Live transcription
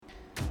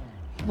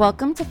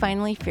Welcome to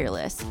Finally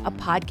Fearless, a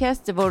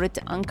podcast devoted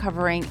to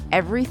uncovering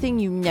everything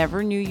you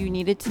never knew you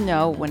needed to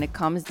know when it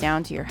comes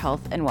down to your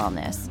health and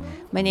wellness.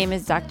 My name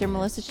is Dr.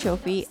 Melissa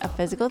Chofi, a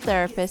physical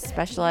therapist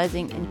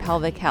specializing in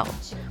pelvic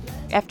health.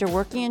 After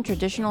working in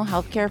traditional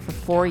healthcare for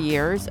 4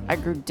 years, I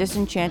grew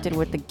disenchanted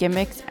with the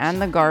gimmicks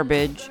and the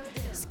garbage,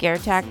 scare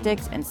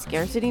tactics and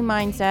scarcity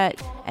mindset,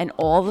 and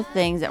all the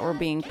things that were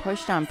being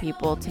pushed on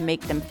people to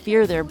make them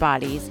fear their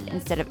bodies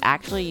instead of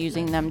actually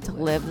using them to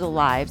live the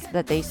lives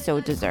that they so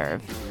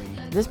deserve.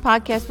 This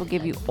podcast will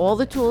give you all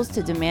the tools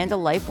to demand a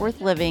life worth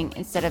living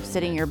instead of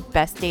sitting your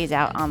best days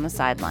out on the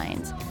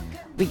sidelines.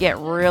 We get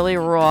really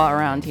raw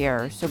around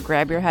here, so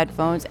grab your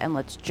headphones and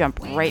let's jump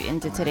right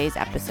into today's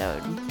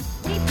episode.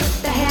 We put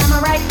the hammer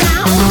right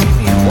down.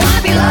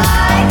 Wanna be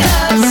like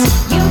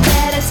us? You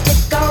better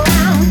stick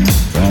around.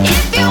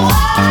 If you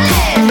want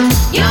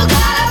it, you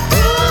gotta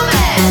prove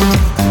it.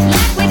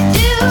 Like we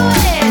do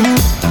it,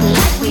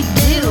 like we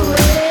do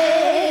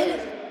it.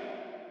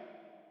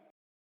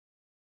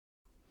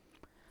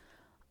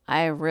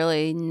 I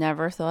really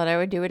never thought I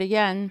would do it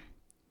again,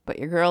 but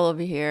your girl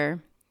over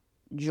here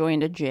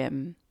joined a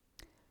gym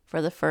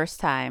for the first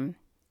time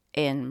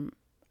in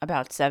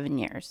about 7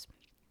 years.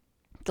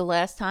 The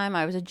last time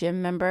I was a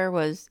gym member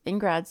was in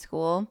grad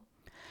school,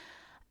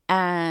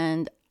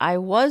 and I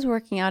was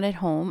working out at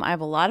home. I have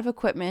a lot of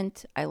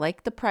equipment. I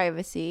like the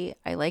privacy.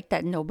 I like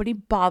that nobody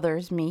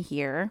bothers me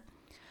here.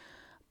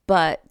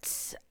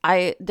 But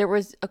there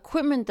was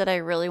equipment that I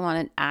really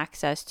wanted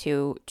access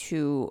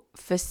to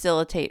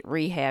facilitate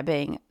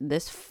rehabbing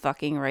this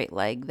fucking right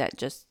leg that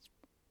just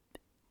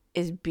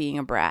is being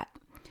a brat.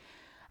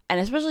 And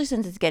especially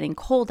since it's getting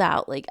cold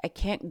out, like I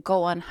can't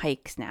go on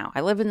hikes now.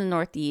 I live in the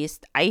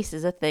Northeast. Ice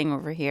is a thing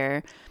over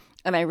here.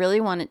 And I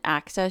really wanted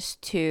access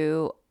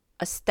to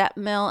a step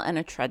mill and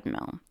a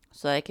treadmill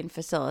so that I can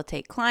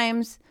facilitate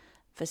climbs,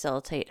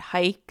 facilitate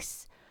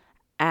hikes.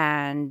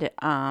 And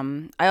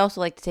I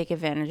also like to take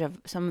advantage of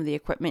some of the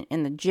equipment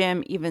in the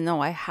gym, even though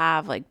I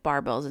have like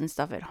barbells and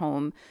stuff at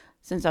home.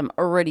 Since I'm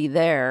already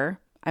there,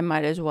 I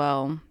might as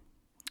well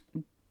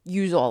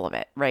use all of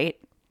it, right?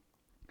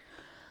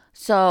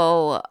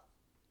 So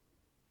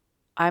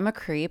I'm a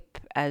creep,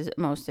 as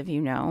most of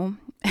you know.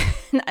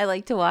 I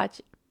like to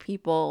watch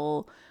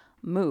people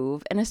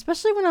move, and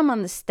especially when I'm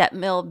on the step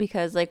mill,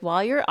 because like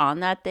while you're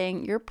on that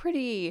thing, you're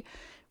pretty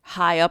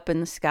high up in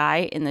the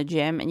sky in the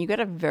gym and you get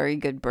a very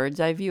good bird's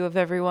eye view of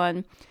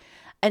everyone.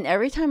 And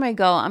every time I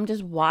go, I'm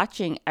just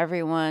watching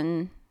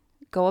everyone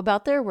go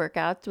about their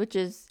workouts, which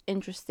is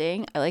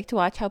interesting. I like to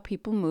watch how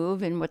people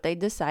move and what they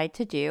decide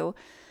to do.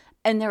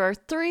 And there are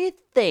 3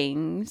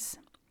 things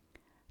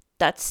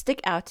that stick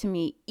out to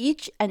me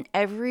each and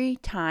every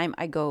time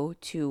I go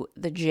to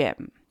the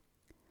gym.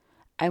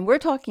 And we're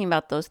talking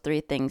about those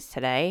 3 things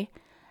today.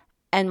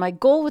 And my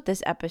goal with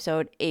this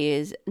episode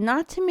is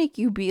not to make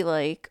you be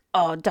like,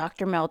 oh,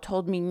 Dr. Mel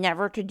told me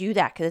never to do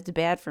that because it's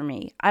bad for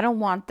me. I don't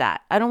want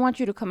that. I don't want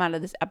you to come out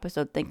of this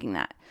episode thinking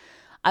that.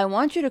 I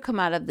want you to come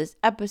out of this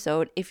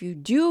episode, if you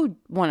do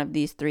one of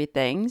these 3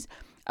 things,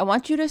 I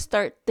want you to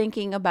start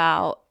thinking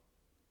about,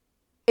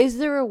 is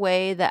there a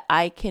way that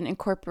I can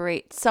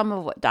incorporate some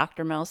of what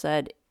Dr. Mel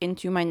said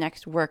into my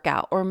next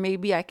workout? Or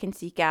maybe I can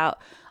seek out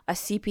a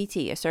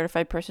CPT, a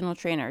certified personal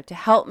trainer, to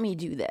help me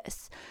do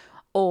this,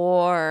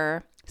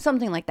 or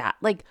something like that.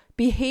 Like,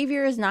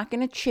 behavior is not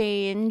going to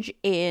change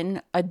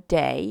in a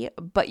day,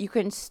 but you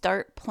can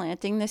start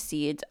planting the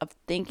seeds of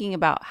thinking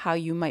about how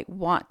you might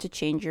want to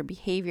change your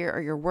behavior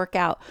or your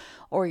workout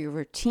or your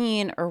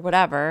routine or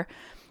whatever,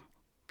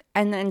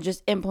 and then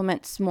just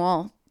implement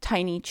small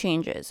tiny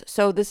changes.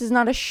 So this is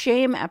not a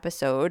shame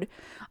episode.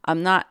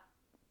 I'm not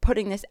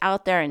putting this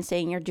out there and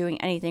saying you're doing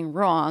anything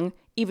wrong,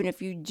 even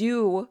if you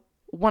do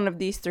one of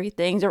these 3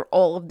 things or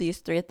all of these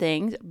 3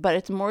 things, but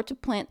it's more to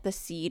plant the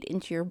seed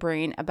into your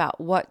brain about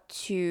what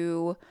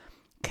to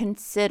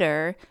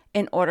consider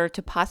in order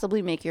to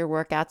possibly make your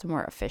workouts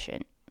more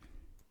efficient.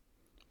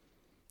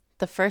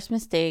 The first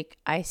mistake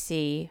I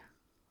see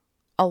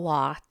a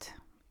lot,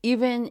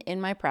 even in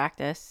my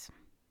practice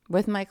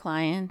with my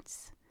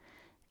clients,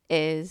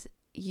 is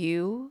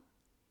you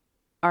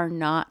are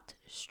not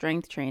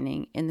strength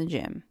training in the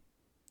gym.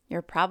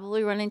 You're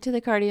probably running to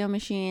the cardio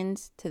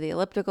machines, to the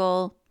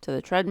elliptical, to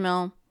the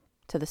treadmill,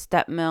 to the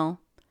step mill,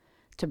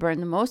 to burn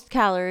the most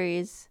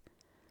calories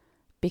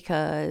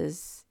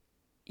because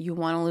you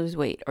want to lose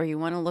weight or you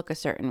want to look a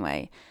certain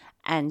way.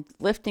 And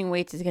lifting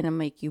weights is going to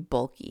make you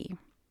bulky.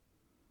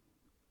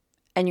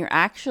 And you're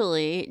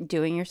actually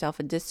doing yourself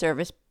a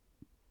disservice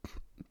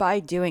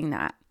by doing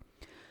that.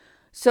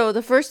 So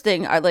the first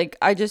thing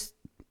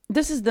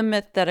this is the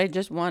myth that I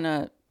just want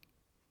to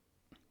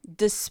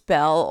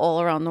dispel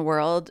all around the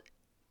world.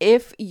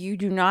 If you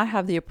do not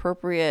have the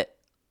appropriate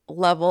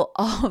level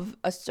of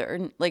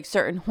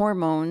certain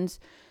hormones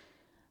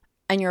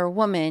and you're a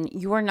woman,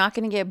 you are not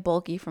going to get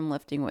bulky from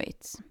lifting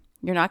weights.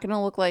 You're not going to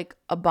look like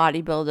a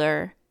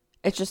bodybuilder.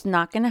 It's just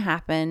not going to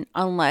happen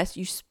unless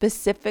you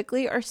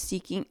specifically are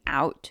seeking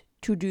out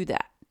to do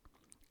that.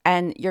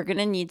 And you're going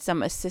to need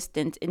some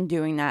assistance in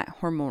doing that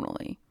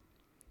hormonally.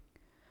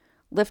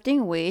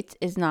 lifting weights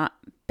is not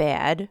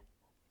bad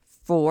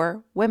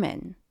for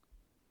women.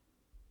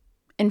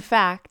 In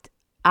fact,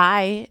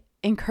 I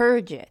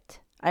encourage it.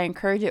 I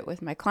encourage it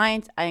with my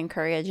clients. I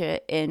encourage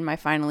it in my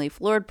Finally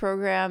Floored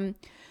program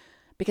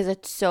because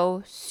it's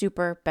so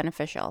super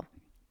beneficial.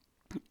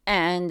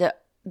 And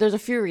there's a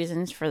few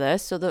reasons for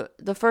this. So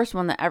the first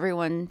one that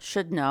everyone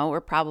should know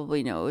or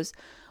probably knows,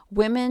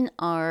 women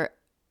are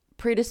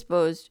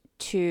predisposed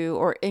to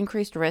or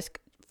increased risk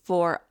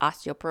for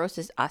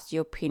osteoporosis,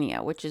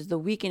 osteopenia, which is the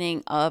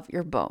weakening of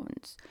your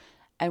bones.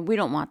 And we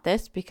don't want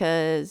this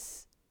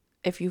because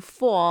if you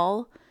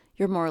fall,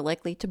 you're more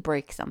likely to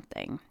break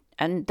something.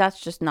 And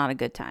that's just not a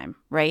good time,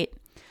 right?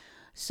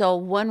 So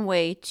one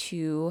way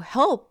to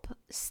help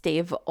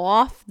stave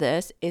off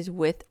this is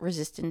with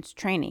resistance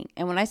training.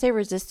 And when I say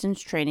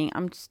resistance training,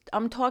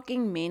 I'm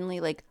talking mainly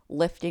like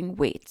lifting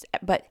weights,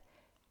 but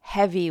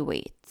heavy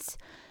weights.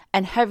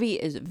 And heavy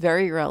is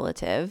very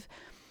relative.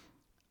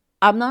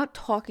 I'm not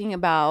talking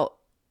about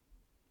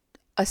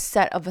a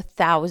set of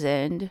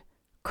 1,000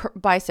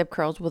 bicep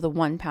curls with a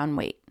 1 pound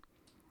weight.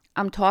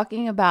 I'm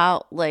talking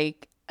about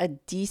like a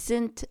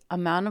decent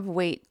amount of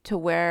weight to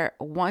where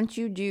once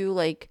you do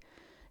like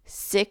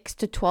 6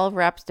 to 12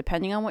 reps,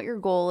 depending on what your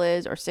goal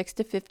is, or 6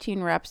 to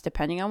 15 reps,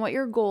 depending on what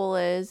your goal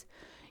is,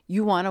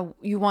 you want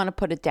to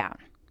put it down.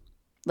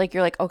 Like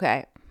you're like,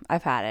 okay,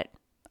 I've had it.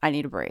 I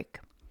need a break.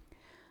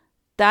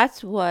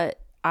 That's what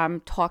I'm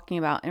talking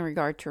about in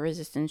regard to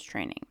resistance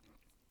training.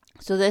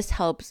 So this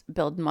helps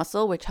build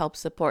muscle, which helps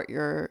support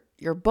your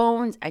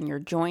bones and your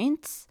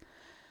joints.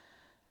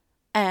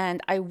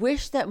 And I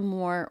wish that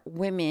more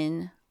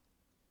women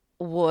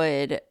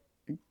would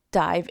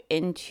dive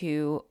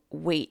into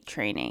weight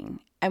training.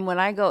 And when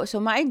I go, so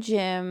my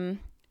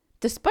gym,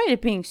 despite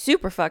it being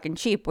super fucking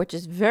cheap, which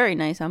is very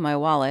nice on my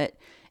wallet,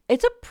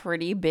 it's a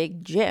pretty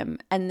big gym.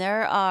 And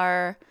there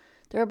are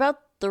about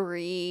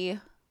 3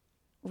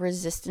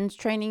 resistance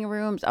training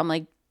rooms. I'm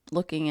like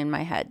looking in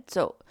my head.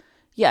 So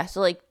yeah,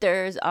 so like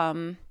there's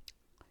a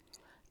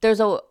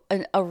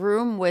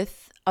room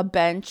with a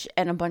bench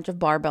and a bunch of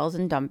barbells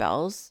and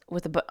dumbbells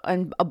with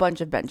a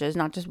bunch of benches,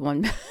 not just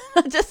one,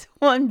 not just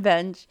one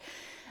bench.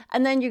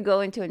 And then you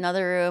go into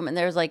another room and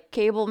there's like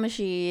cable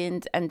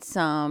machines and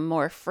some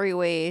more free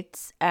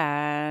weights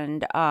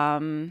and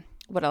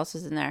what else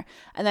is in there?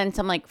 And then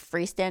some like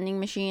freestanding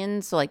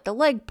machines, so like the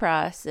leg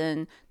press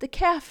and the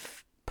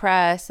calf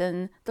press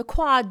and the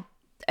quad,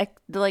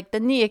 like the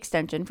knee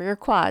extension for your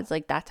quads,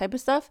 like that type of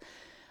stuff.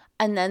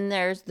 And then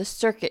there's the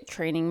circuit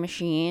training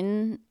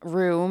machine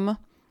room,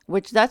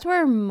 which that's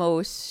where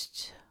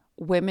most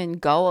women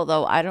go,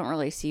 although I don't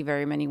really see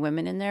very many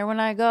women in there when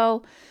I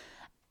go.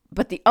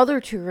 But the other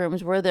 2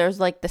 rooms where there's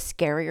like the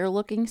scarier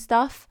looking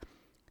stuff,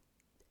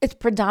 it's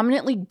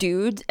predominantly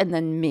dudes and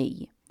then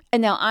me.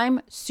 And now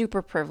I'm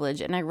super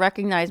privileged and I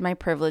recognize my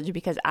privilege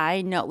because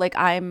I know, like,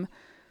 I'm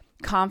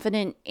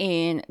confident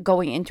in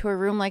going into a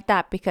room like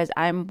that because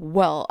I'm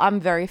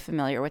very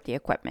familiar with the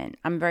equipment.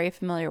 I'm very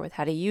familiar with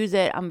how to use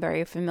it. I'm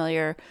very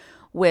familiar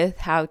with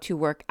how to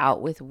work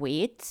out with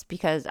weights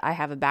because I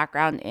have a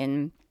background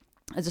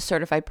as a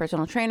certified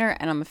personal trainer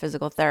and I'm a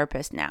physical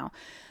therapist now.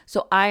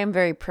 So I am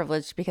very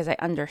privileged because I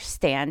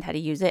understand how to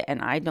use it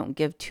and I don't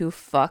give 2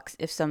 fucks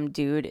if some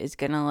dude is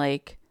gonna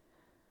like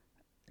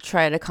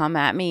try to come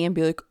at me and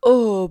be like,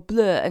 oh,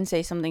 blah, and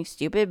say something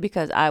stupid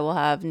because I will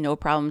have no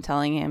problem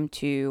telling him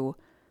to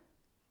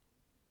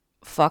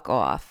fuck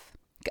off.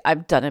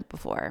 I've done it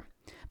before,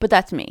 but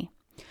that's me.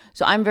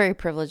 So I'm very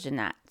privileged in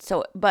that.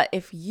 So, but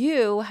if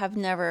you have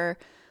never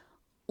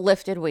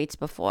lifted weights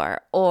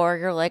before, or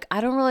you're like,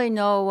 I don't really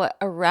know what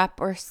a rep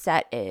or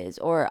set is,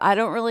 or I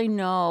don't really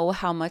know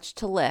how much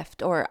to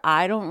lift, or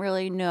I don't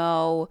really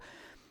know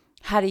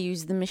how to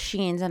use the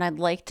machines, and I'd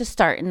like to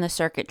start in the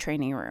circuit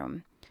training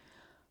room.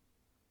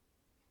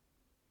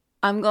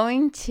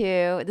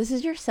 This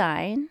is your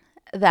sign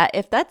that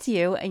if that's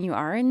you and you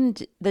are in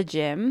the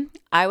gym,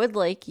 I would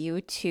like you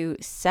to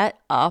set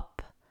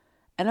up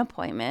an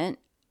appointment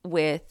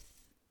with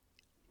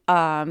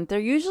they're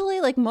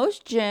usually like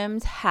most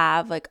gyms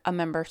have like a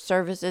member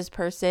services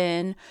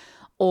person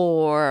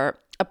or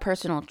a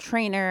personal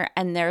trainer,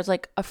 and there's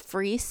like a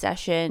free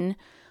session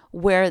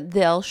where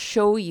they'll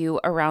show you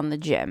around the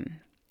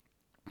gym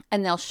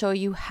and they'll show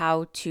you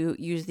how to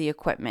use the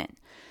equipment.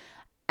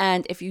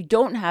 And if you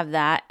don't have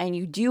that and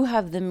you do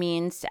have the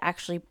means to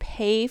actually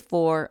pay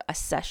for a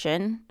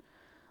session,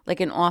 like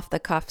an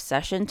off-the-cuff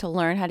session to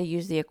learn how to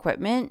use the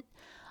equipment,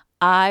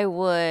 I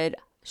would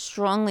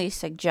strongly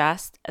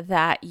suggest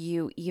that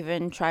you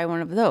even try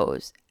one of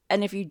those.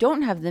 And if you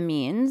don't have the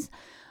means,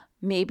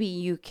 maybe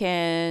you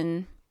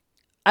can,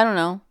 I don't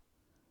know,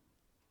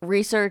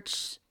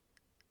 research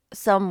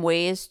some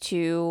ways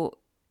to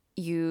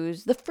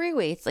use the free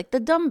weights like the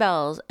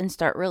dumbbells and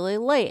start really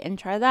light and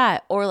try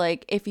that. Or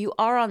like if you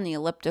are on the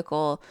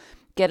elliptical,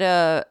 get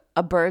a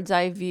bird's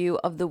eye view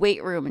of the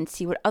weight room and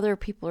see what other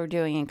people are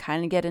doing and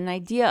kind of get an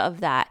idea of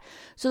that.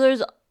 So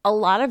there's a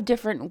lot of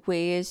different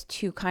ways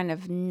to kind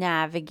of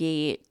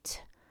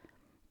navigate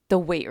the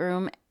weight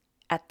room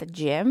at the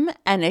gym,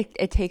 and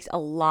it takes a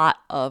lot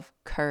of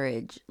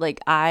courage. Like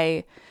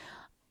as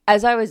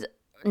I was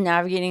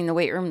navigating the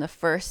weight room the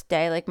first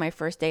day, like my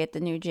first day at the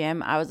new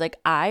gym, I was like,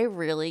 I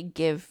really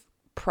give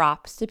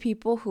props to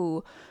people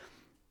who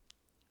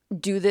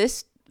do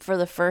this for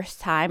the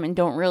first time and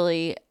don't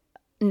really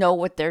know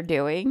what they're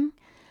doing.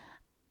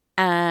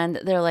 And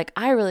they're like,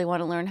 I really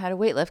want to learn how to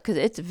weightlift because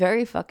it's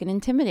very fucking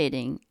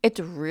intimidating. It's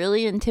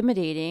really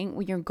intimidating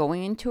when you're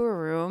going into a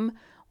room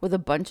with a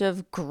bunch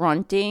of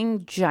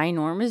grunting,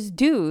 ginormous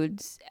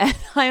dudes. And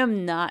I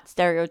am not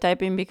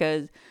stereotyping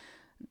because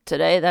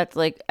today that's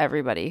like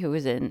everybody who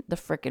was in the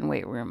freaking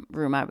weight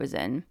room I was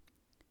in,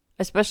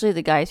 especially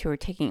the guys who were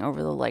taking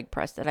over the leg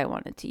press that I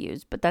wanted to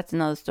use. But that's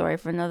another story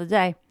for another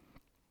day.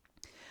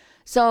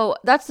 So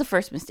that's the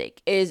first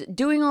mistake, is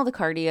doing all the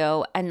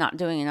cardio and not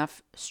doing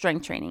enough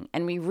strength training.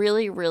 And we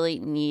really, really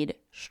need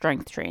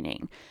strength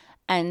training.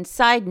 And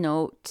side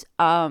note,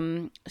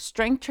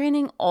 strength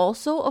training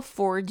also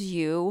affords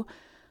you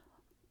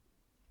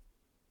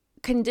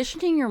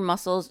conditioning your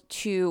muscles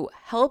to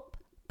help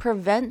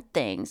prevent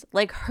things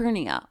like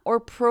hernia or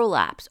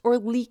prolapse or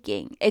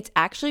leaking. It's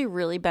actually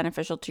really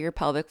beneficial to your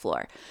pelvic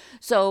floor.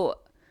 So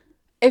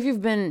if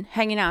you've been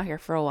hanging out here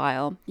for a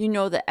while, you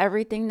know that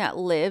everything that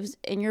lives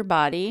in your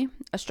body,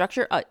 a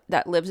structure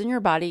that lives in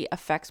your body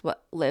affects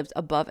what lives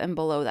above and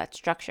below that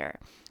structure.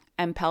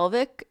 And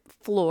pelvic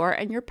floor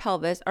and your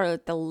pelvis are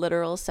like the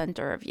literal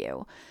center of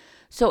you.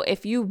 So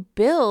if you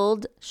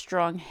build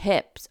strong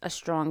hips, a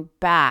strong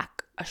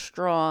back, a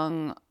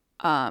strong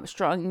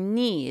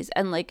knees,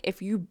 and like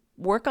if you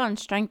work on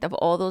strength of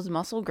all those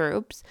muscle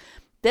groups,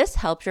 this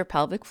helps your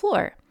pelvic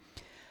floor.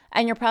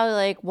 And you're probably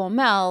like, well,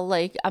 Mel,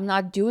 like I'm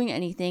not doing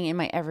anything in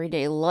my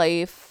everyday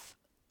life.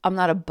 I'm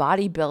not a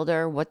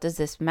bodybuilder. What does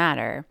this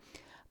matter?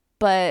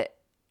 But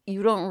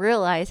you don't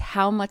realize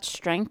how much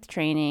strength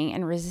training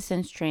and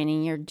resistance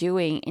training you're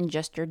doing in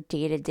just your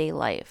day-to-day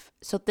life.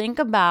 So think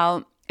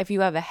about if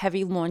you have a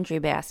heavy laundry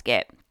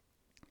basket.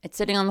 It's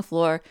sitting on the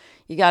floor.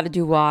 You got to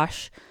do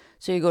wash.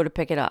 So you go to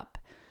pick it up.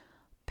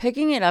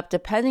 Picking it up,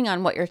 depending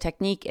on what your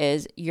technique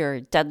is, you're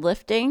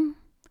deadlifting,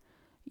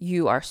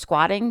 you are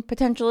squatting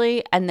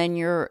potentially, and then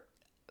you're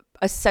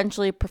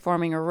essentially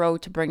performing a row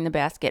to bring the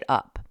basket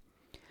up.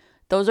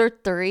 Those are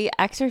 3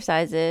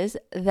 exercises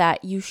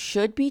that you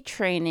should be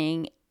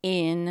training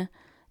in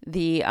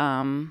the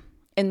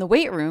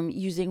weight room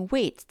using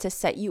weights to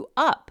set you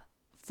up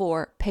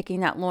for picking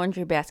that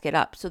laundry basket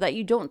up so that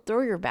you don't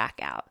throw your back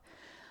out,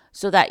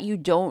 so that you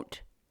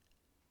don't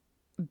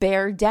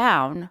bear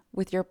down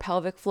with your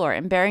pelvic floor.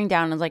 And bearing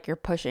down is like you're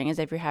pushing as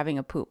if you're having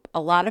a poop.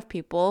 A lot of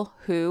people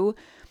who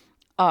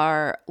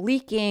are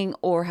leaking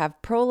or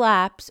have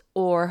prolapse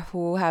or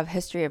who have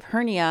history of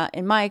hernia,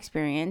 in my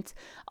experience,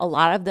 a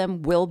lot of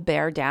them will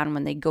bear down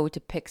when they go to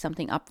pick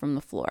something up from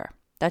the floor.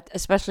 That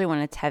especially when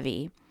it's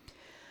heavy.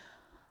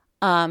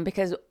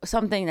 Because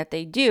something that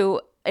they do,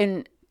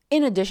 in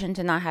addition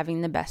to not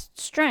having the best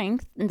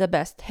strength, the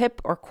best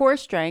hip or core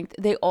strength,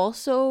 they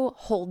also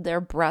hold their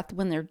breath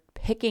when they're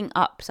picking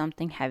up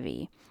something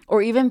heavy,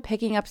 or even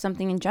picking up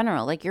something in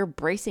general, like you're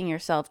bracing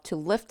yourself to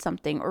lift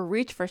something or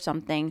reach for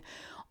something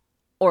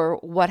or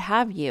what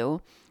have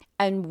you.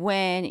 And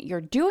when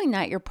you're doing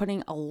that, you're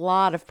putting a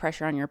lot of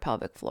pressure on your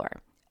pelvic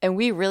floor. And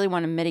we really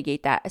want to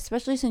mitigate that,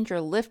 especially since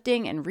you're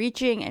lifting and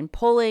reaching and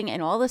pulling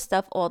and all this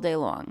stuff all day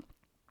long.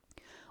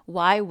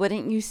 Why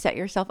wouldn't you set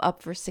yourself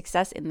up for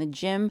success in the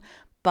gym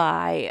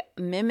by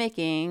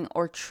mimicking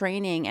or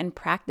training and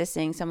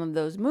practicing some of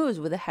those moves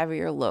with a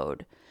heavier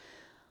load?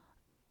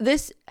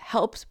 This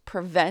helps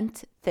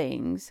prevent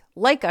things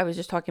like I was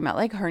just talking about,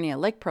 like hernia,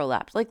 like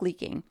prolapse, like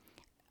leaking.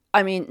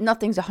 I mean,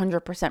 nothing's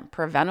 100%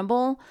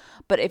 preventable,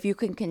 but if you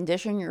can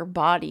condition your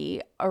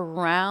body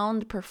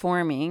around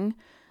performing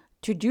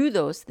to do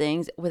those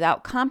things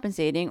without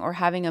compensating or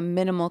having a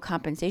minimal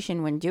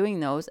compensation when doing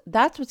those,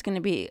 that's what's going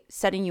to be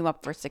setting you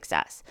up for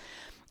success.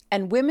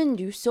 And women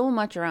do so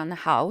much around the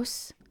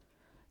house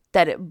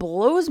that it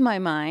blows my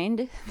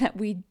mind that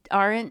we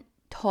aren't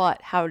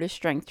taught how to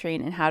strength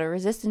train and how to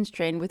resistance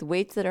train with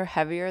weights that are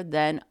heavier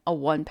than a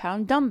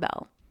 1-pound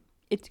dumbbell.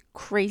 It's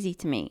crazy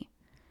to me.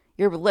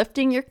 You're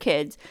lifting your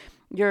kids,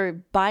 you're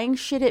buying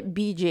shit at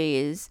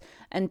BJ's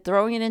and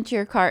throwing it into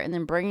your cart and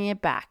then bringing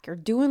it back. You're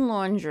doing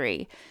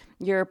laundry.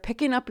 You're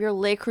picking up your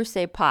Le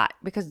Creuset pot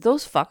because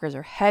those fuckers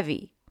are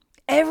heavy.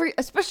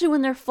 Especially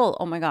when they're full.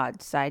 Oh my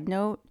God. Side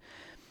note,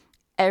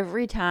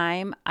 every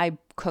time I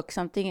cook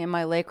something in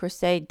my Le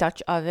Creuset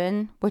Dutch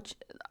oven, which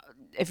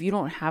if you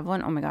don't have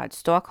one, oh my God,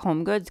 stock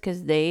Home Goods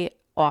because they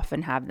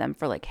often have them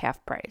for like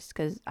half price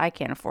because I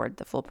can't afford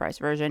the full price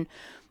version.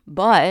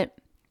 But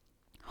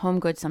Home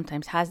Goods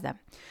sometimes has them.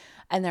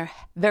 And they're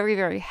very,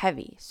 very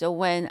heavy. So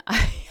when I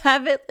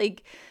have it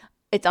like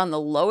it's on the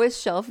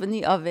lowest shelf in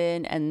the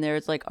oven and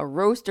there's like a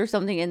roast or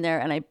something in there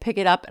and I pick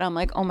it up and I'm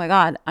like, oh my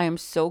God, I am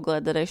so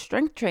glad that I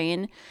strength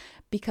train,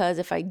 because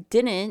if I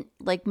didn't,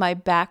 like my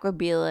back would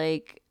be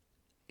like,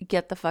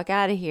 get the fuck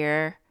out of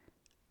here.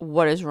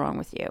 What is wrong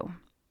with you?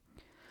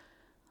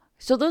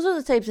 So those are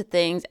the types of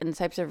things and the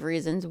types of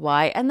reasons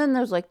why. And then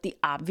there's like the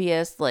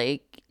obvious,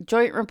 like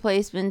joint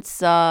replacements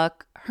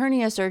suck,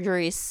 hernia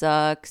surgery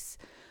sucks,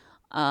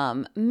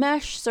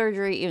 mesh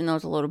surgery, even though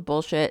it's a load of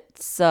bullshit,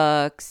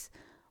 sucks.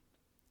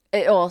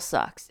 It all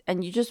sucks.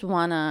 And you just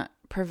want to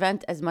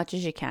prevent as much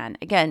as you can.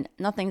 Again,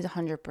 nothing's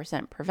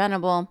 100%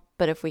 preventable,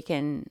 but if we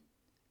can,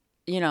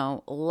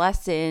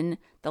 lessen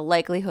the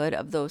likelihood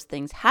of those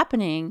things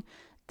happening,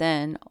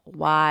 then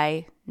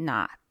why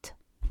not?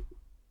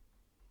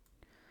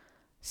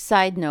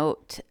 Side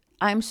note,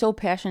 I'm so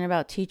passionate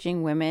about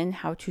teaching women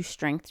how to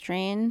strength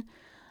train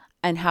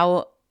and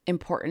how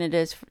important it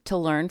is to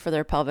learn for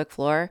their pelvic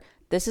floor.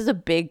 This is a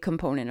big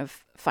component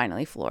of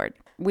Finally Floored.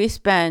 We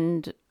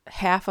spend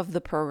half of the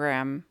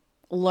program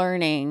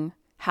learning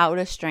how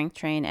to strength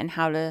train and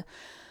how to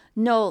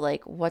know,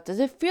 like, what does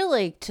it feel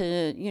like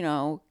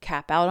to,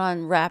 cap out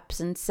on reps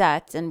and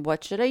sets, and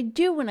what should I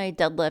do when I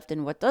deadlift,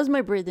 and what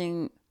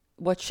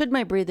should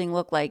my breathing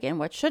look like, and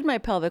what should my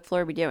pelvic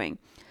floor be doing?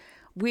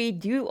 We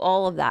do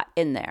all of that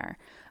in there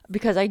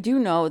because I do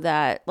know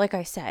that, like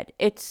I said,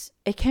 it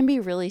can be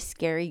really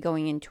scary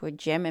going into a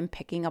gym and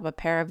picking up a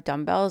pair of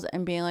dumbbells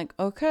and being like,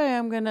 okay,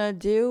 I'm going to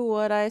do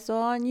what I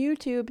saw on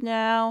YouTube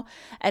now.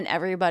 And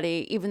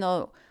everybody, even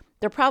though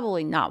they're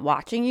probably not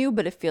watching you,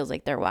 but it feels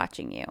like they're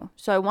watching you.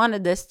 So I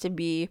wanted this to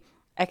be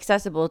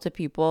accessible to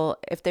people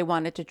if they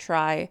wanted to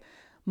try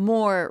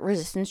more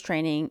resistance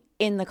training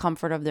in the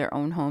comfort of their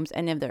own homes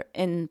and if they're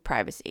in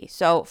privacy.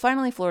 So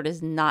Finally Floored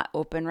is not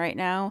open right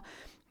now,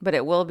 but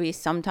it will be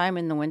sometime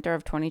in the winter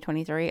of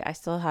 2023. I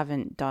still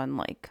haven't done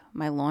like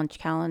my launch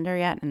calendar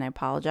yet, and I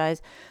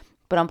apologize,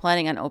 but I'm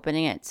planning on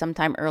opening it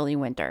sometime early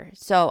winter.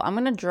 So I'm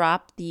going to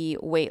drop the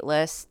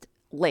waitlist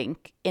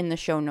link in the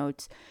show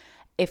notes.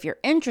 If you're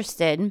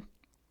interested,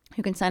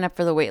 you can sign up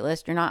for the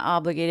waitlist. You're not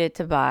obligated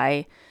to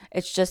buy.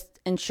 It's just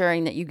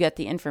ensuring that you get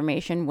the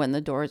information when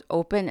the doors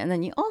open. And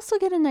then you also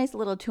get a nice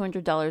little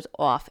 $200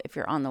 off if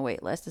you're on the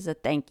waitlist as a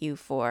thank you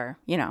for,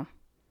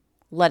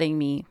 letting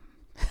me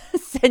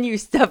send you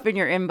stuff in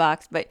your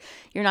inbox. But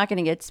you're not going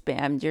to get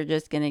spammed. You're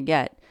just going to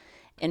get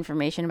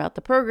information about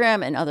the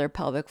program and other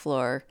pelvic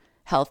floor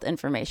health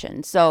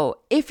information. So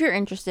if you're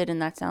interested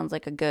and that sounds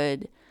like a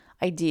good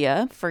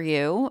idea for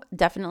you,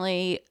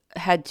 definitely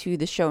head to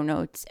the show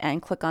notes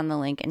and click on the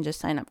link and just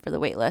sign up for the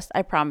waitlist.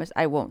 I promise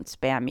I won't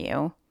spam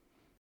you.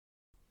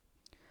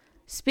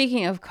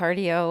 Speaking of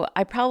cardio,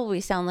 I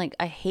probably sound like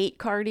I hate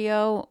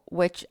cardio,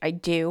 which I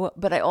do,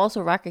 but I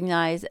also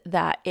recognize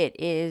that it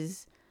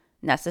is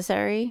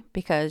necessary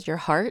because your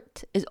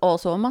heart is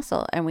also a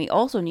muscle and we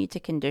also need to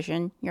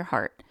condition your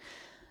heart.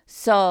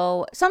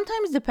 So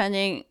sometimes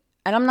depending,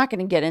 and I'm not going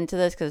to get into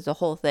this because it's a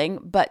whole thing,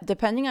 but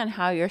depending on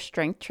how your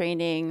strength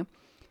training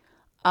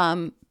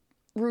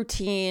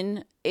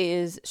routine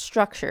is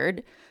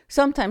structured,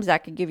 sometimes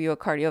that could give you a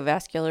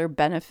cardiovascular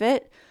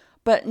benefit.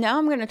 But now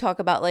I'm going to talk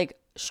about like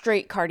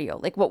straight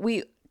cardio, like what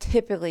we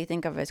typically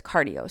think of as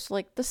cardio. So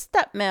like the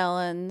step mill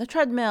and the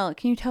treadmill.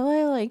 Can you tell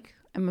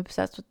I'm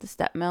obsessed with the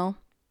step mill?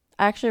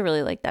 I actually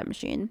really like that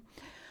machine.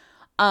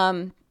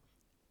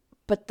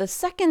 But the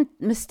second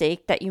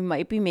mistake that you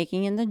might be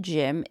making in the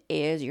gym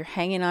is you're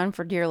hanging on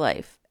for dear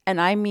life. And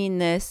I mean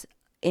this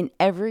in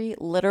every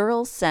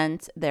literal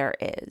sense there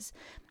is.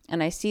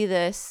 And I see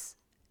this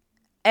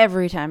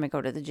every time I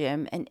go to the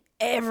gym and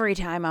every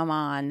time I'm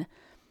on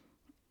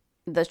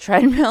the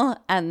treadmill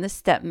and the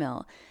step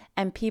mill.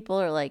 And people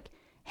are like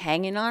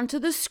hanging on to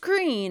the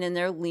screen and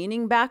they're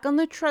leaning back on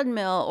the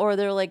treadmill, or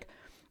they're like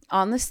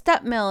on the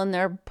step mill and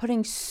they're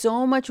putting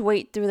so much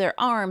weight through their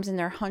arms and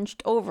they're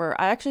hunched over.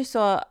 I actually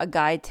saw a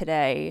guy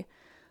today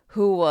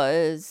who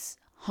was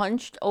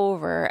hunched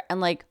over and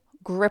like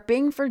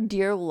gripping for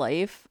dear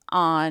life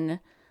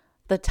on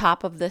the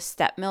top of the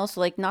step mill. So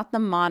like not the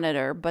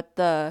monitor, but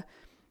the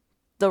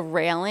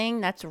railing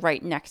that's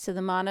right next to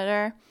the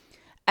monitor.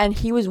 And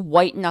he was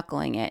white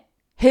knuckling it.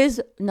 His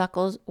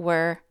knuckles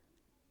were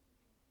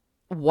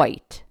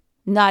white.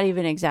 Not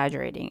even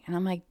exaggerating. And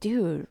I'm like,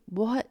 dude,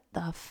 what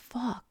the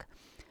fuck?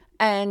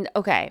 And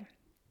okay,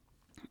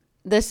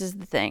 this is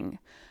the thing.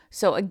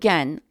 So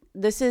again,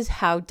 this is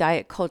how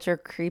diet culture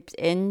creeps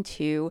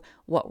into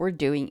what we're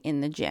doing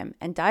in the gym.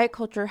 And diet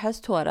culture has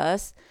taught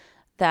us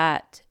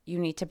that you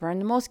need to burn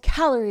the most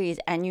calories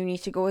and you need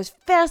to go as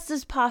fast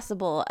as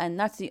possible. And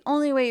that's the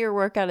only way your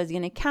workout is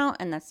going to count.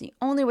 And that's the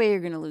only way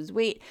you're going to lose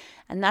weight.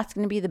 And that's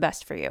going to be the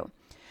best for you.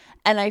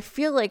 And I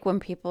feel like when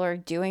people are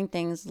doing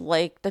things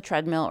like the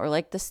treadmill or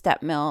like the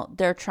step mill,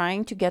 they're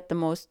trying to get the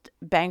most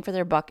bang for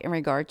their buck in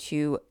regard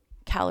to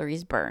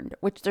calories burned,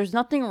 which there's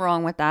nothing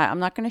wrong with that. I'm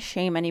not going to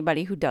shame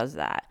anybody who does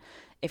that.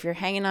 If you're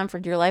hanging on for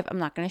dear life, I'm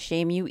not going to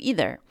shame you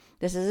either.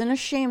 This isn't a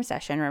shame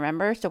session,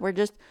 remember? So we're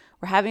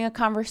having a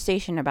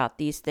conversation about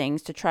these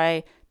things to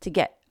try to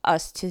get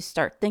us to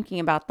start thinking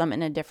about them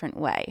in a different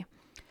way.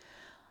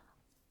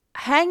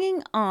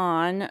 Hanging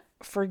on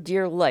for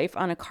dear life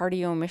on a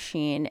cardio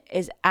machine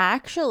is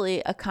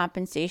actually a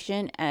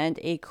compensation and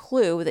a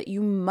clue that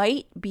you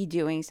might be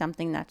doing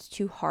something that's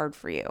too hard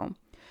for you.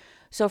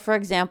 So for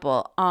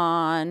example,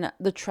 on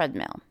the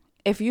treadmill,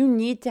 if you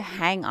need to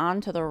hang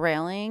on to the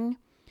railing,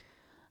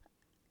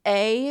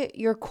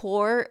 your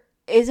core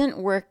isn't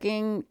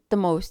working the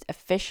most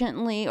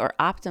efficiently or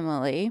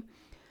optimally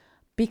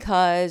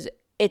because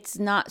it's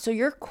not. So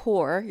your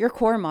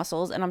core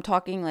muscles, and I'm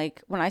talking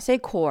like, when I say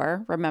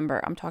core,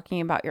 remember, I'm talking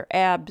about your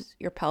abs,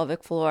 your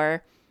pelvic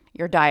floor,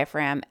 your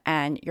diaphragm,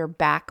 and your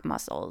back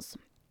muscles.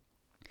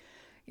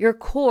 Your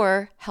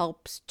core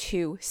helps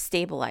to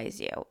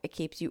stabilize you. It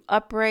keeps you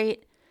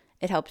upright.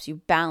 It helps you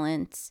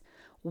balance.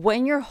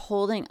 When you're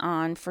holding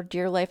on for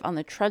dear life on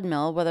the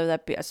treadmill, whether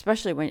that be,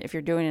 especially if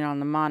you're doing it on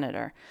the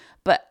monitor,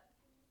 but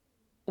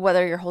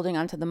whether you're holding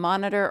onto the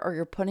monitor or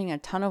you're putting a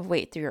ton of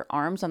weight through your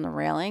arms on the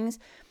railings,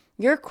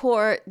 your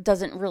core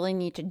doesn't really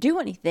need to do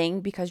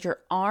anything because your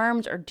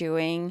arms are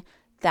doing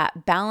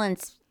that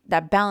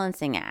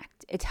balancing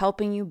act. It's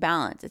helping you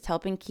balance. It's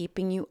helping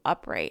keeping you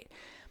upright.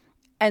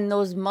 And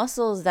those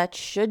muscles that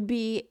should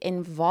be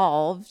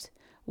involved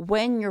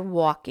when you're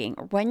walking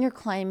or when you're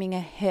climbing a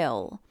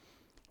hill,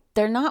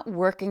 they're not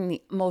working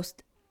the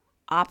most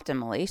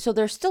optimally. So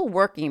they're still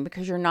working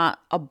because you're not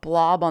a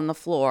blob on the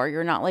floor.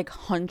 You're not like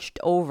hunched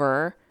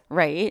over,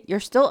 right? You're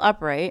still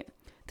upright.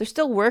 They're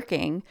still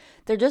working.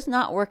 They're just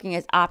not working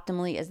as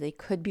optimally as they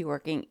could be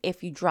working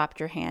if you dropped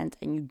your hands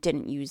and you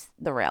didn't use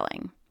the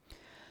railing.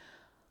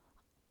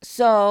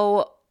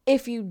 So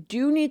if you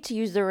do need to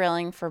use the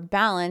railing for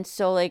balance,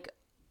 so like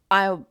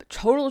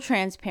total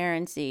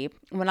transparency,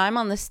 when I'm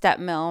on the step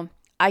mill,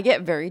 I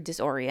get very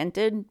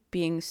disoriented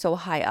being so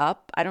high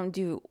up. I don't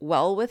do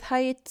well with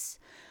heights.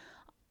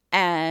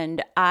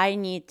 And I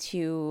need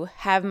to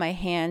have my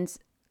hands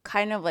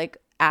kind of like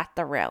at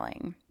the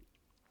railing.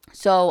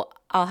 So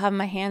I'll have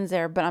my hands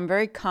there, but I'm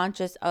very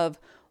conscious of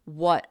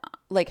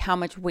how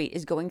much weight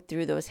is going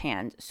through those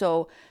hands.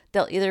 So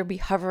they'll either be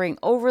hovering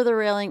over the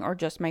railing or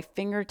just my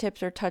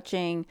fingertips are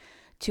touching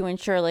to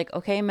ensure like,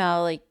 okay,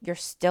 Mel, like you're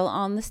still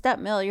on the step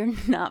mill. You're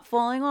not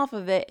falling off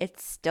of it.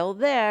 It's still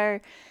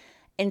there,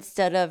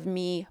 instead of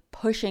me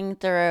pushing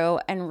through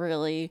and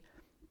really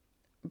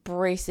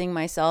bracing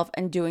myself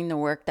and doing the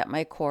work that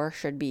my core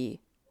should be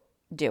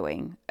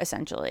doing,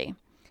 essentially.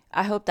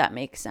 I hope that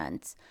makes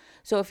sense.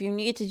 So if you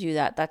need to do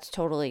that, that's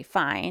totally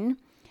fine.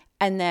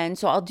 And then,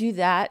 so I'll do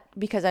that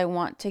because I'm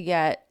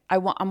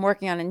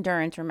working on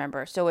endurance,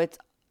 remember. So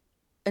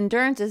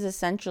endurance is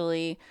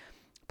essentially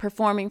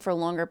performing for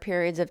longer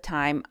periods of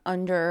time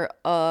under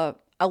a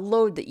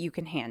load that you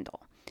can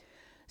handle.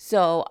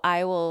 So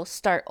I will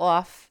start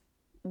off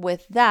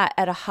with that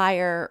at a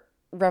higher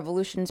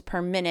revolutions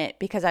per minute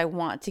because I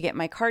want to get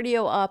my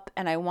cardio up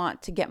and I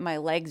want to get my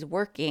legs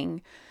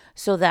working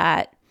so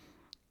that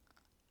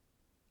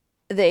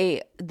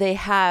they're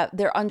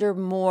under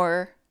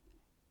more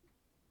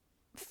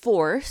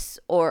force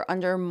or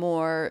under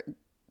more,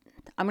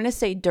 I'm going to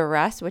say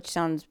duress, which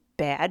sounds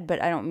bad,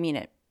 but I don't mean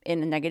it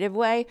in a negative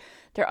way.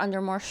 They're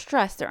under more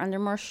stress. They're under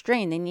more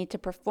strain. They need to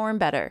perform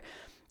better.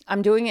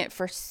 I'm doing it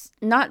for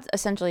not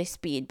essentially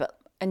speed, but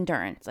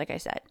endurance, like I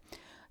said.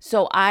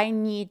 So I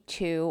need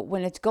to,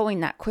 when it's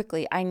going that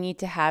quickly, I need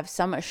to have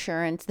some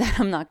assurance that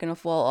I'm not going to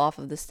fall off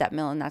of the step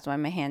mill, and that's why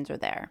my hands are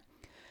there.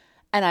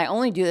 And I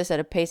only do this at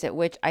a pace at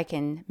which I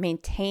can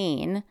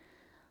maintain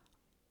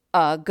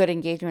a good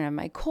engagement of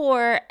my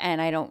core,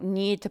 and I don't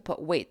need to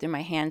put weight through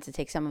my hands to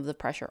take some of the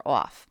pressure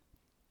off.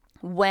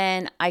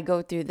 When I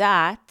go through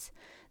that,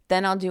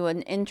 then I'll do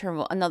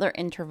another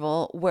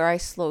interval where I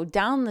slow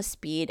down the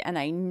speed and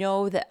I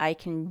know that I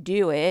can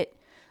do it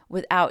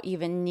without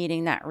even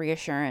needing that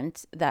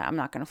reassurance that I'm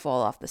not going to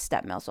fall off the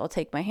step mill. So I'll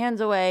take my hands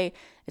away.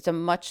 It's a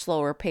much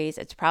slower pace.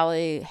 It's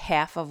probably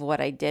half of what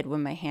I did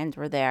when my hands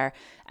were there.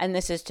 And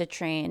this is to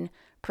train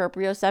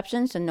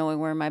proprioception, so knowing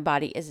where my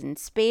body is in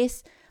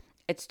space.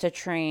 It's to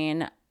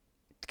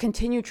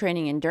continue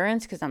training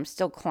endurance because I'm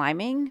still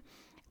climbing.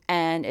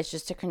 And it's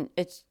just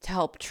it's to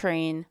help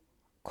train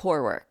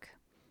core work.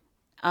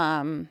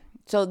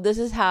 So this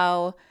is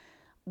how,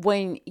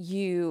 when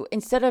you,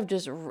 instead of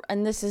just,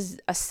 and this is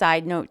a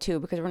side note too,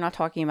 because we're not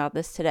talking about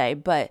this today,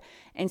 but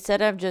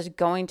instead of just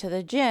going to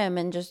the gym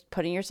and just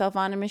putting yourself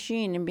on a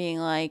machine and being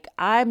like,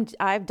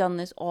 I've done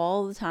this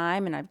all the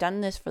time and I've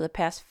done this for the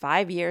past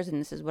 5 years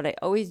and this is what I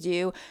always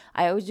do.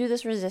 I always do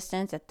this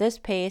resistance at this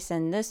pace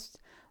and this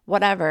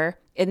whatever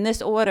in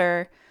this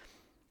order.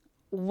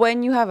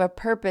 When you have a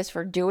purpose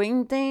for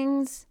doing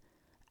things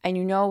and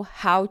you know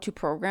how to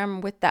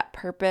program with that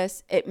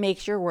purpose, it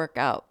makes your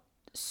workout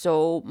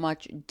so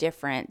much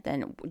different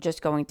than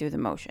just going through the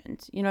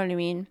motions. You know what I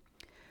mean?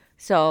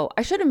 So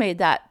I should have made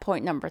that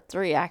point number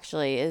 3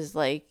 actually, is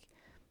like,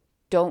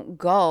 don't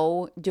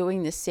go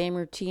doing the same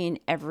routine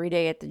every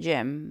day at the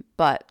gym.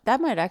 But that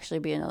might actually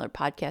be another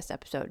podcast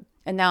episode.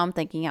 And now I'm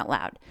thinking out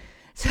loud.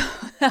 So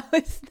that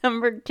was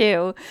number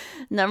 2.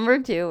 Number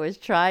 2 is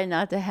try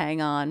not to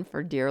hang on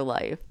for dear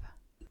life.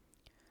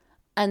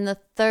 And the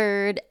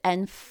third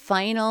and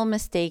final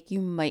mistake you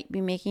might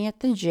be making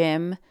at the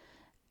gym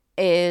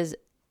is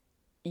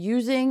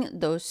using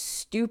those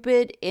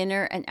stupid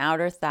inner and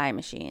outer thigh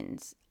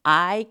machines.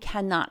 I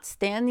cannot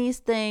stand these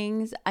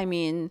things. I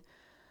mean,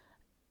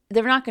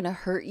 they're not going to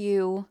hurt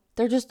you.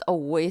 They're just a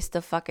waste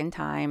of fucking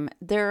time.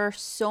 There are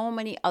so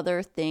many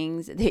other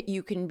things that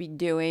you can be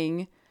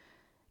doing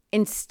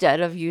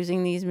instead of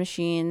using these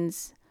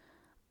machines.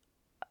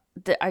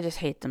 I just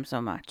hate them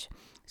so much.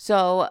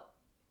 So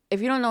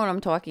if you don't know what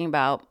I'm talking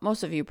about,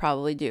 most of you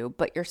probably do,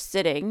 but you're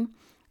sitting,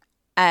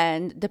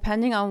 and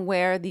depending on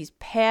where these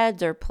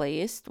pads are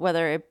placed,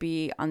 whether it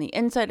be on the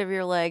inside of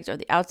your legs or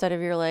the outside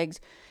of your legs,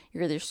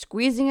 you're either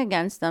squeezing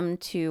against them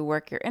to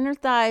work your inner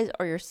thighs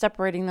or you're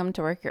separating them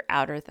to work your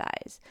outer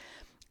thighs.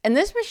 And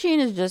this machine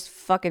is just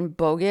fucking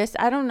bogus.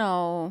 I don't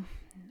know.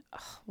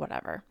 Ugh,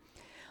 whatever.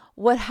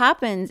 What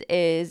happens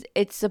is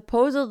it's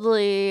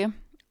supposedly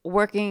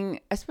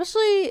working,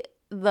 especially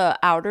the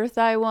outer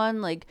thigh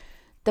one, like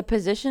the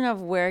position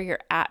of where you're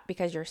at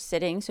because you're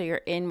sitting. So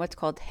you're in what's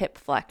called hip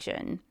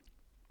flexion.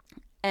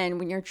 And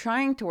when you're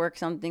trying to work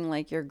something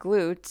like your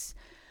glutes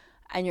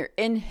and you're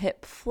in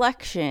hip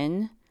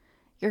flexion,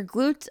 your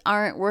glutes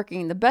aren't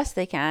working the best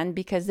they can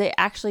because they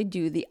actually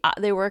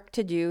they work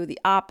to do the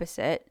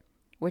opposite,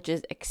 which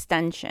is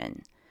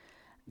extension.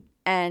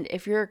 And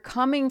if you're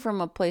coming from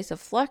a place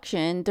of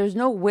flexion, there's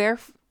nowhere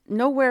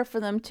for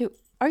them to.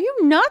 Are you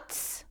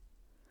nuts?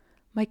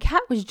 My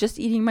cat was just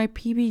eating my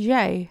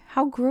PBJ.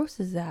 How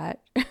gross is that?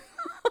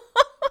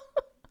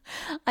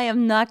 I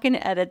am not going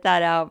to edit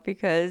that out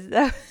because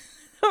that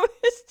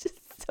was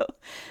just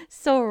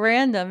so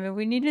random, and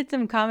we needed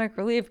some comic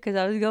relief because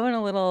I was going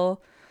a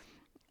little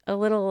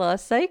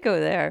psycho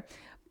there.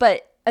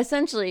 But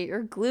essentially,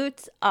 your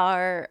glutes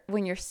are,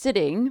 when you're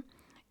sitting,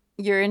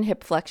 you're in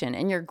hip flexion,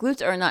 and your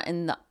glutes are not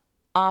in the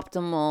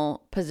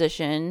optimal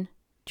position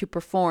to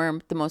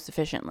perform the most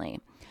efficiently.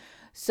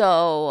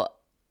 So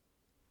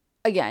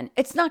again,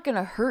 it's not going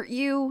to hurt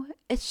you.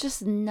 It's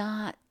just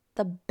not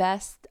the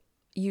best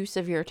use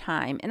of your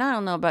time. And I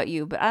don't know about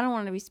you, but I don't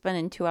want to be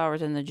spending 2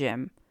 hours in the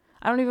gym.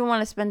 I don't even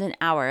want to spend an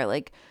hour.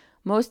 Like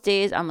most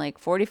days, I'm like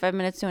 45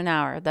 minutes to an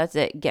hour. That's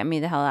it. Get me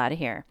the hell out of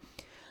here.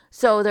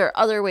 So there are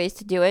other ways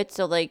to do it.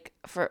 So like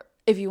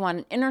if you want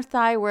an inner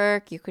thigh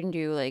work, you can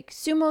do like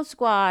sumo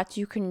squats.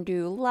 You can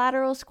do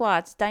lateral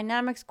squats,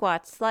 dynamic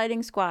squats,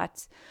 sliding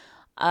squats.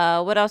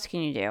 What else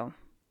can you do?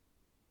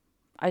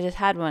 I just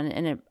had one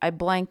and I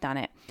blanked on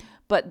it.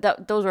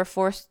 But those were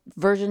 4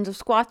 versions of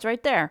squats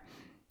right there.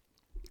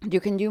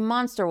 You can do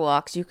monster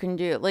walks. You can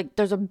do, like,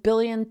 there's a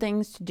billion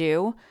things to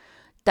do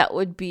that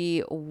would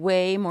be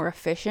way more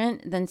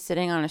efficient than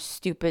sitting on a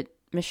stupid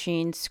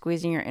machine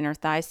squeezing your inner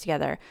thighs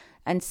together.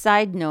 And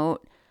side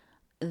note,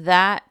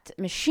 that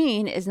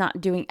machine is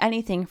not doing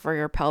anything for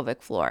your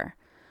pelvic floor.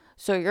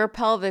 So your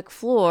pelvic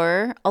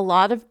floor, a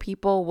lot of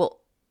people will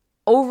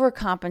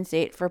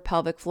overcompensate for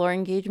pelvic floor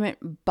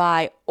engagement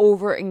by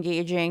over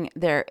engaging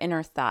their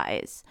inner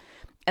thighs.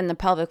 And the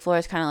pelvic floor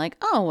is kind of like,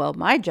 oh, well,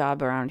 my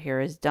job around here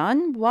is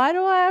done. Why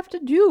do I have to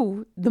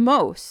do the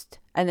most?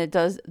 And it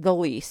does the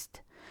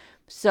least.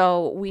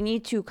 So we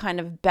need to kind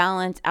of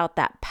balance out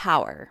that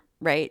power,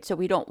 right? So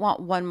we don't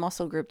want one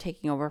muscle group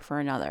taking over for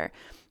another.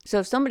 So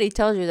if somebody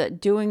tells you that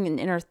doing an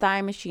inner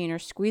thigh machine or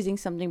squeezing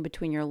something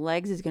between your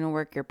legs is going to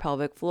work your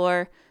pelvic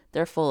floor,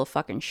 they're full of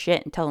fucking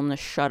shit, and tell them to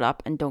shut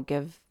up and don't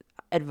give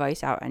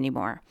advice out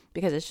anymore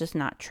because it's just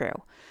not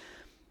true.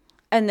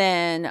 And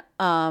then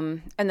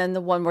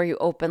the one where you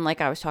open, like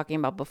I was talking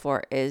about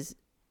before, is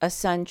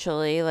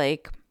essentially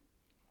like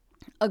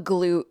a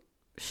glute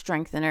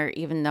strengthener,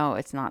 even though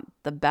it's not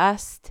the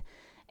best.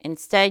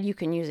 Instead, you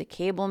can use a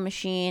cable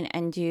machine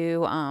and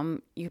you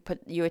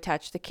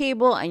attach the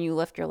cable and you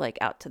lift your leg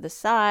out to the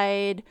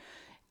side.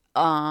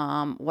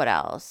 What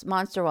else?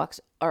 Monster walks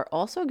are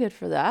also good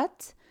for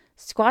that.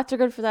 Squats are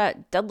good for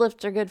that.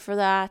 Deadlifts are good for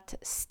that.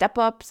 Step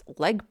ups,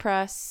 leg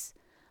press,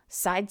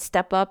 side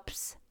step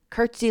ups,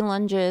 curtsy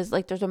lunges.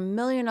 Like there's a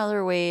million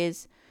other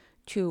ways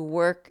to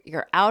work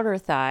your outer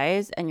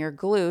thighs and your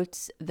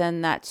glutes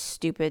than that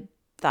stupid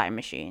thigh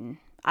machine.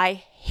 I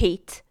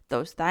hate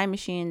those thigh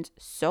machines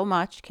so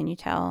much. Can you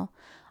tell?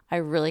 I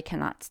really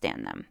cannot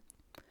stand them.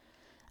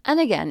 And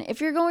again, if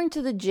you're going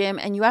to the gym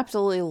and you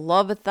absolutely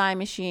love a thigh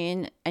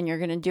machine and you're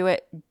going to do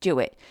it, do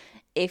it.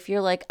 If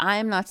you're like, I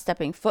am not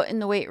stepping foot in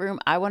the weight room,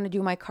 I want to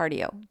do my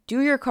cardio,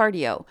 do your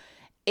cardio.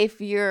 If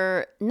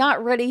you're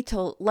not ready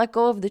to let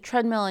go of the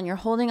treadmill and you're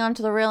holding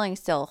onto the railing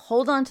still,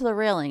 hold on to the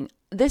railing.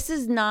 This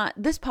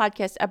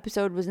podcast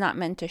episode was not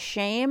meant to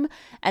shame,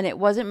 and it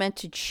wasn't meant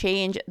to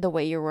change the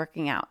way you're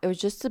working out. It was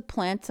just to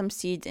plant some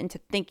seeds into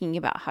thinking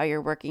about how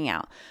you're working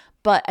out.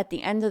 But at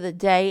the end of the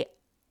day,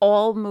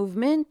 all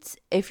movement,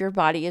 if your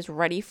body is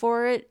ready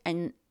for it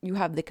and you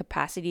have the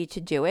capacity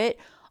to do it,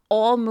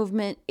 all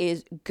movement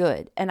is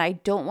good. And I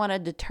don't want to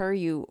deter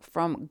you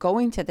from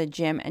going to the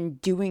gym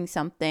and doing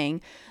something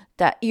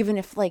that, even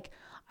if like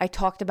I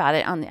talked about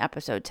it on the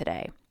episode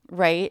today,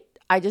 right?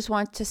 I just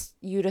want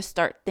you to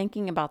start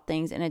thinking about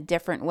things in a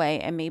different way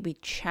and maybe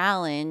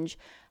challenge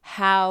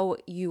how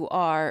you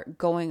are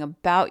going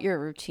about your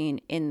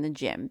routine in the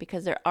gym,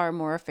 because there are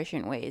more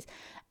efficient ways.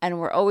 And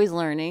we're always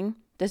learning.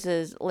 This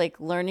is like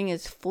learning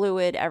is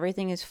fluid.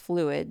 Everything is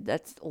fluid.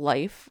 That's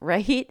life,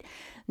 right?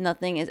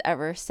 Nothing is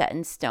ever set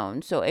in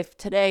stone. So if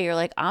today you're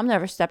like, I'm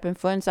never stepping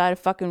foot inside a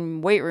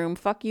fucking weight room,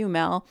 fuck you,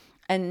 Mel.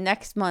 And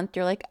next month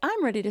you're like,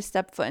 I'm ready to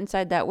step foot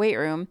inside that weight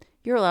room.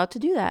 You're allowed to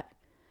do that.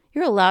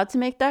 You're allowed to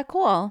make that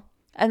call.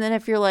 And then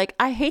if you're like,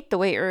 I hate the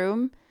weight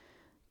room,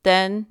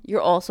 then you're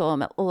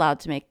also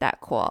allowed to make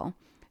that call.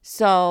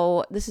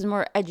 So this is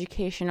more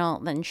educational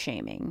than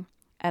shaming.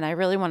 And I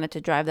really wanted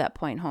to drive that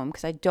point home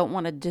because I don't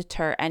want to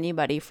deter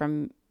anybody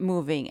from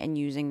moving and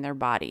using their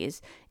bodies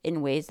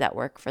in ways that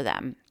work for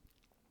them.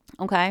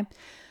 Okay?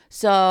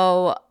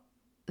 So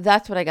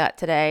that's what I got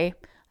today.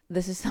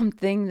 This is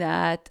something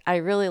that I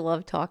really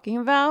love talking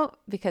about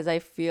because I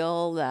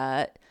feel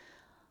that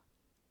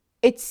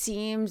it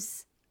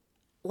seems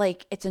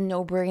like it's a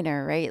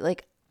no-brainer, right?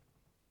 Like,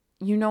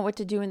 you know what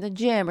to do in the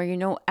gym, or you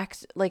know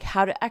like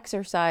how to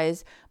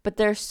exercise, but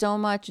there's so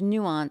much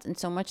nuance and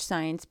so much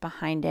science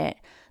behind it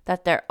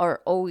that there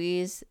are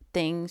always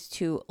things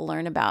to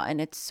learn about, and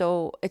it's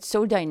so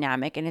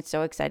dynamic and it's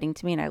so exciting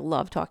to me, and I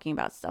love talking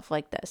about stuff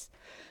like this.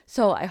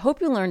 So I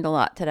hope you learned a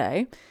lot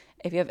today.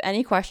 If you have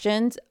any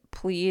questions,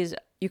 please,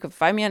 you can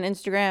find me on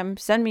Instagram,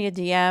 send me a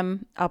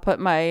DM. I'll put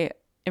my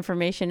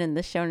information in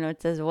the show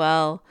notes as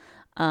well.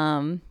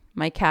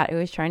 My cat who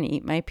is trying to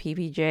eat my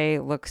PBJ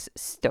looks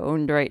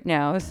stoned right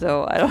now,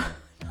 so I don't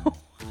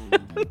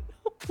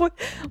know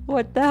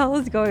what the hell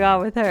is going on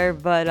with her,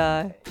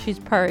 but she's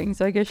purring,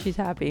 so I guess she's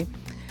happy.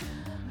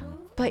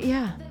 But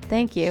yeah,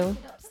 thank you,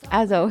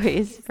 as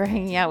always, for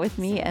hanging out with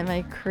me and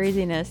my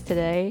craziness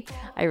today.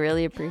 I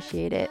really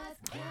appreciate it.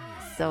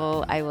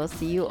 So I will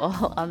see you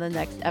all on the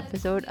next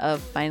episode of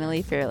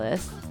Finally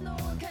Fearless.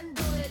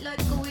 Like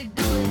we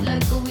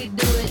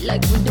do it,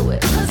 like we do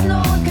it. 'Cause no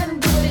one can